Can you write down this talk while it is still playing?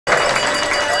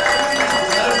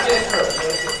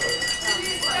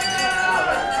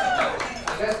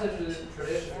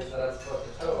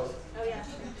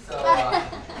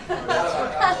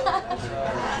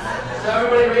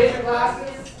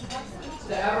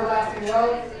everlasting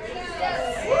love?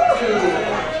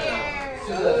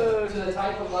 To the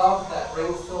type of love that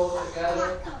brings souls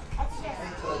together, to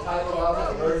the type of love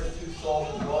that merges two souls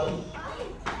in one,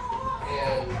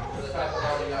 and to the type of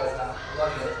love you guys have. I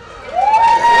love you.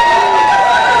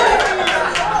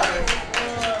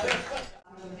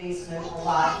 I'm in the basement a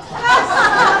lot.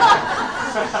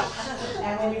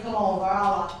 And when you come over,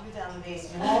 I'll lock you down in the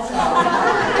basement also.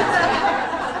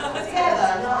 Together,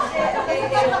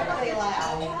 not pretty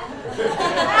loud.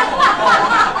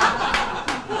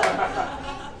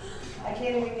 I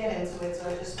can't even get into it, so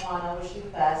I just want to wish you the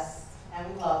best, and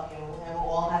we love you, and we're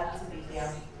all happy to be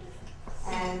here.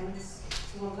 And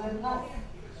to a good life.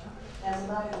 And we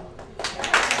love you.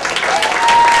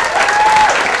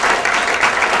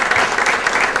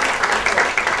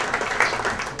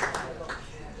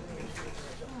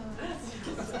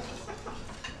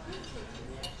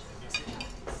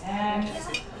 And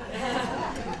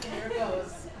here it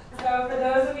goes. So for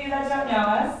those of you that don't know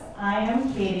us, I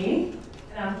am Katie.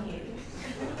 And I'm Katie.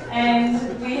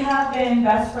 And we have been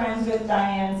best friends with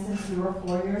Diane since we were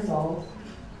 4 years old.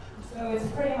 So it's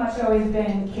pretty much always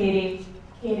been Katie,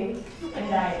 and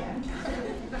Diane.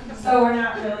 So we're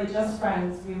not really just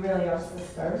friends, we really are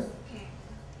sisters.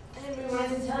 And we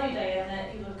wanted to tell you, Diane,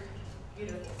 that you look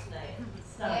beautiful tonight.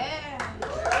 Stunning. Yeah.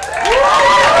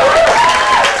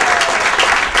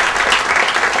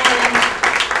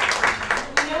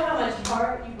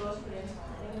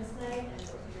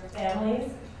 Families,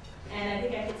 and I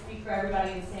think I could speak for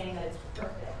everybody in saying that it's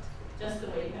perfect, just the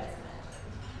way you guys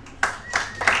met.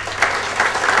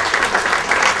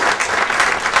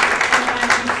 And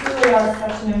you truly are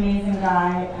such an amazing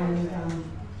guy, and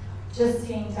just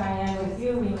seeing Diane with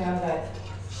you, we know that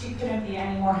she couldn't be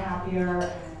any more happier.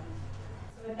 And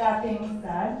so with that being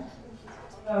said,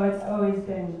 though it's always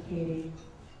been Katie,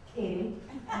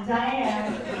 and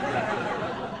Diane,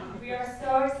 we are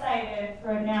so excited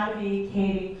for it now to be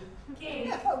Katie,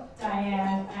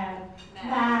 Diane, and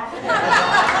Matt. So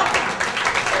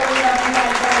we love you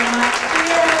guys very much.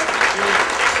 Cheers.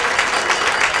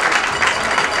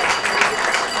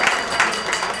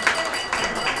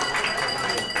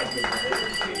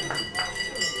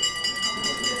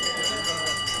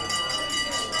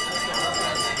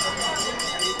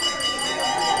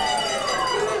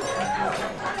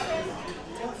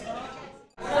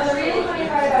 So the really funny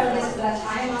part about this is that I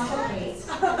am also Kate.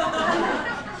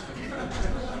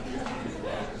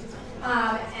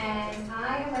 And I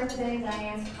am representing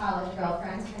Diane's college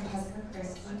girlfriends, her husband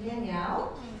Chris and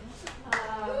Danielle.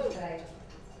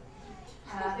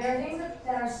 There are things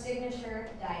that are signature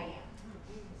Diane.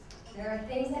 There are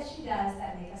things that she does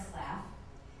that make us laugh,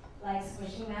 like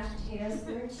squishing mashed potatoes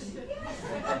through her cheek,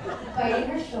 biting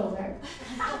her shoulder,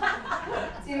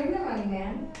 doing the running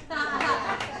man,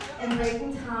 and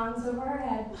breaking tongs over her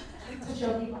head to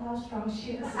show people how strong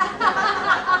she is.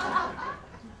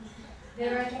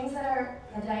 There are things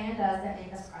that Diane does that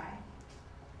make us cry,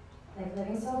 like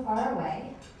living so far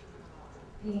away,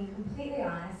 being completely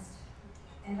honest,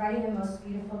 and writing the most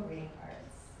beautiful greeting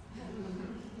cards.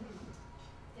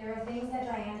 There are things that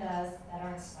Diane does that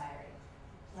are inspiring,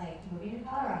 like moving to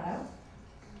Colorado,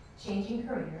 changing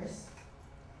careers,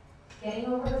 getting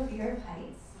over her fear of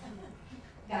heights,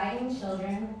 guiding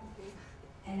children,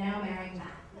 and now marrying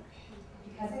Matt.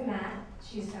 Because in Matt,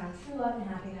 she's found true love and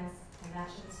happiness, and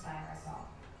that should inspire us all.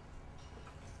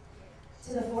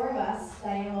 To the four of us,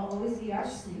 Diane will always be our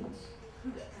suit,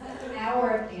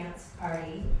 our dance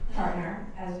party partner,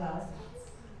 as well as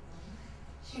Matt's.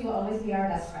 She will always be our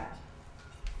best friend.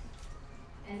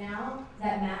 And now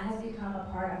that Matt has become a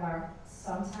part of our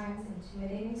sometimes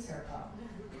intimidating circle,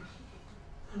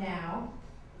 now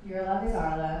your love is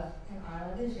our love, and our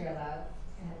love is your love,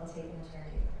 and it will take an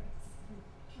eternity of grace.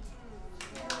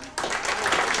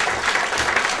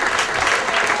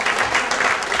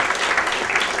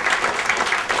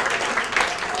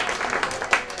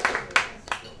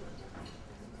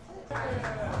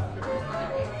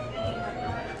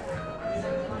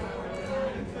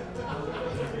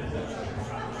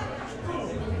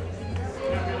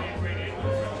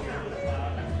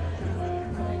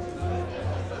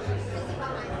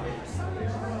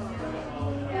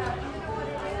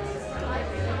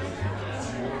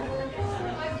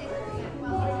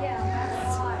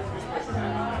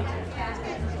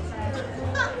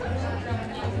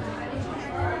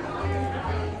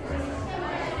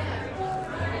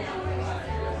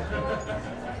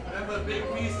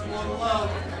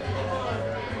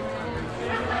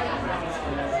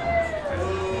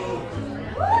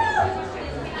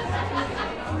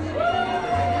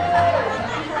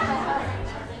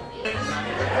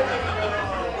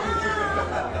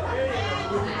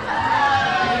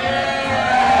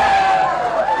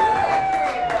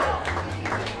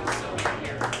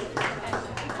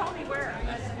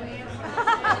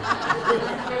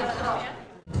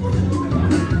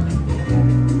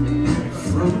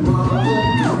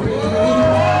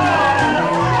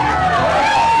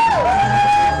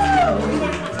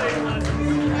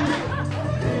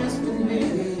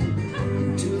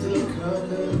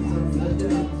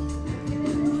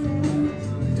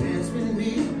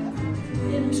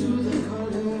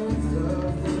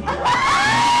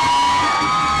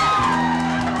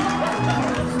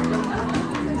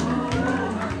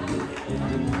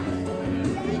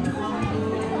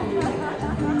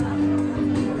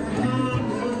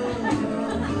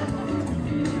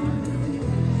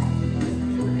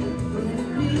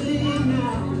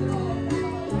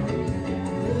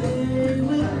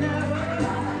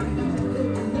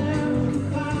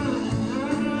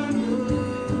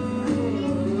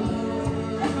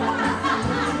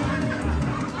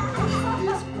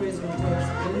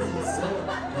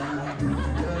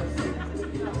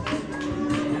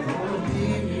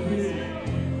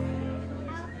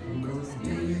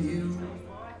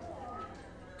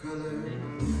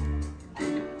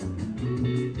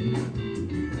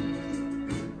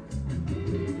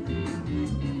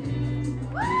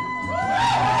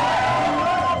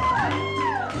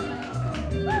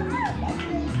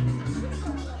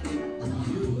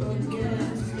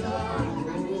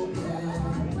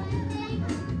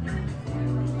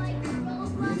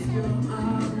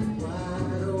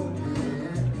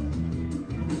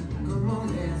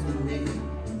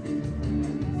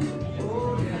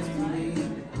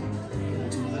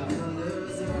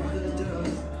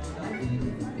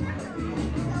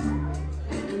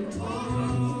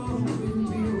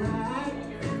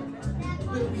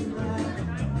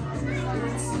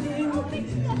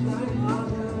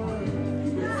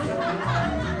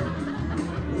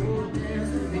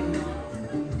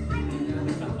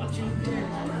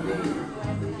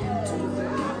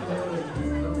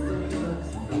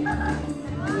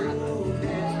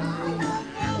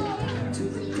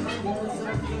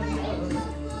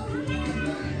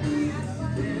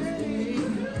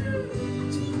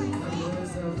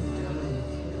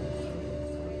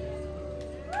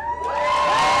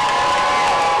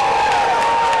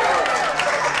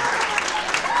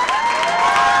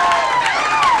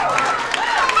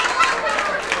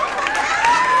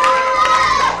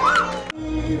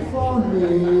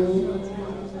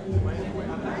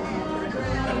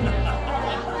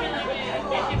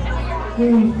 But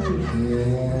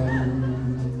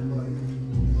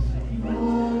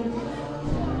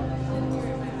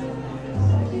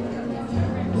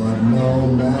no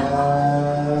matter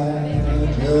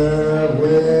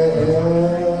wherever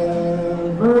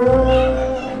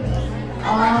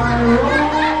I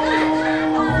roam,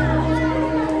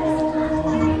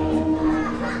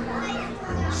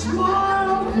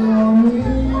 smile for me.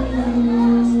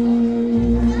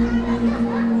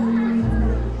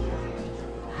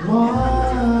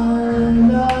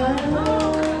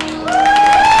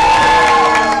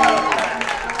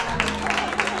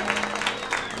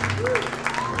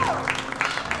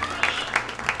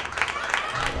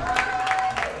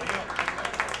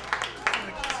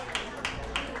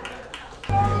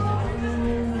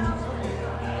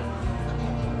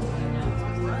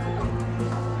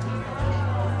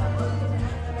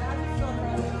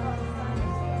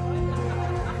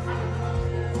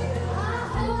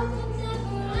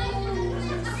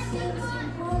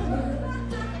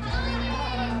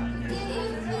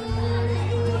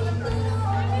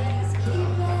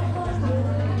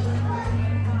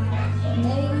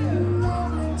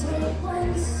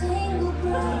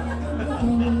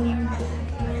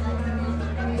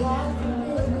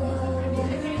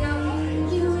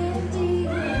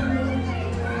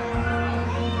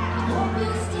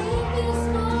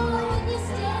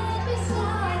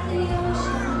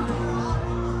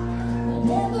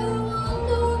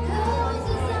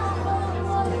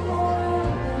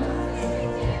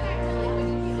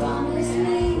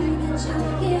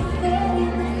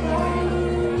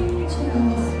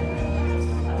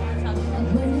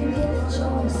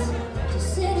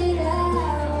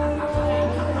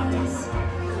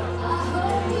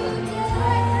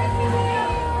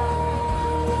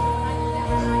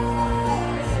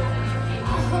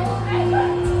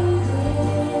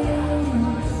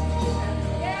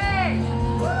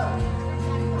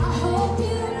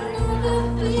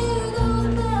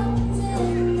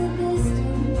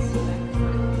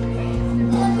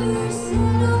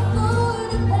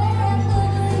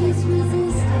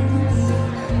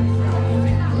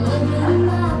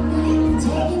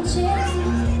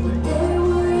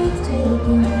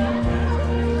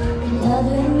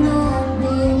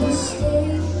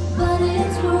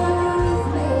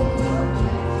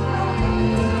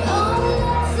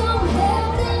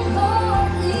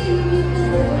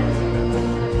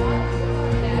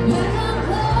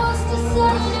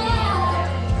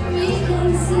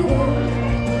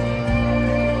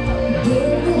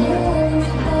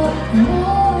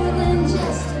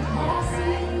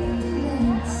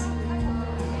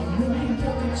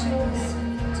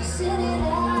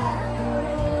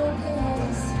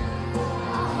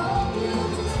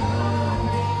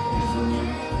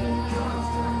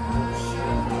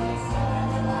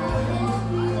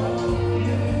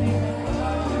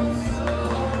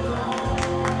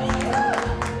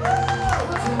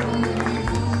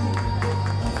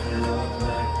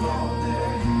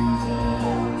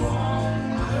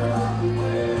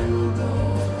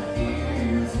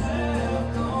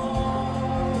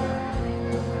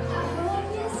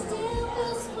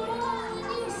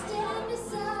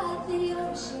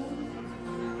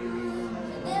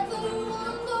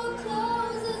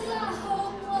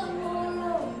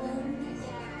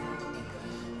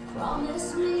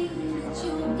 Promise me that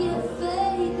you'll give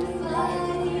faith a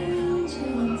fighting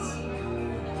chance.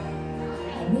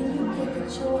 And when you get the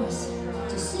choice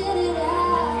to sit it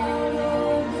out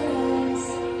or dance,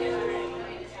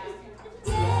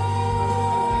 dance.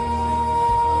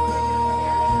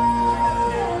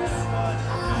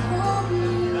 I hope you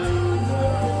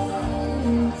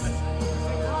dance.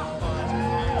 I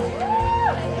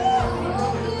hope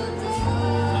you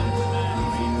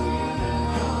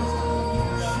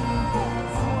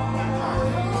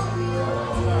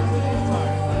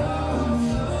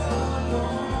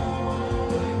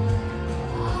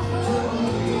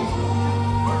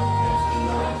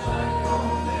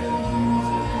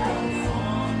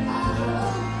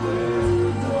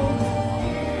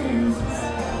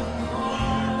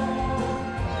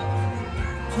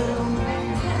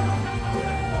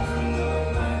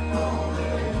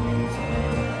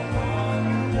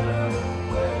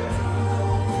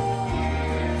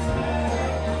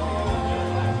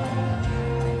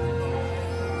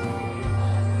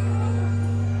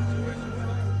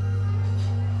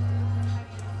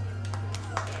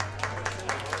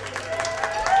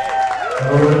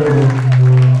Oh,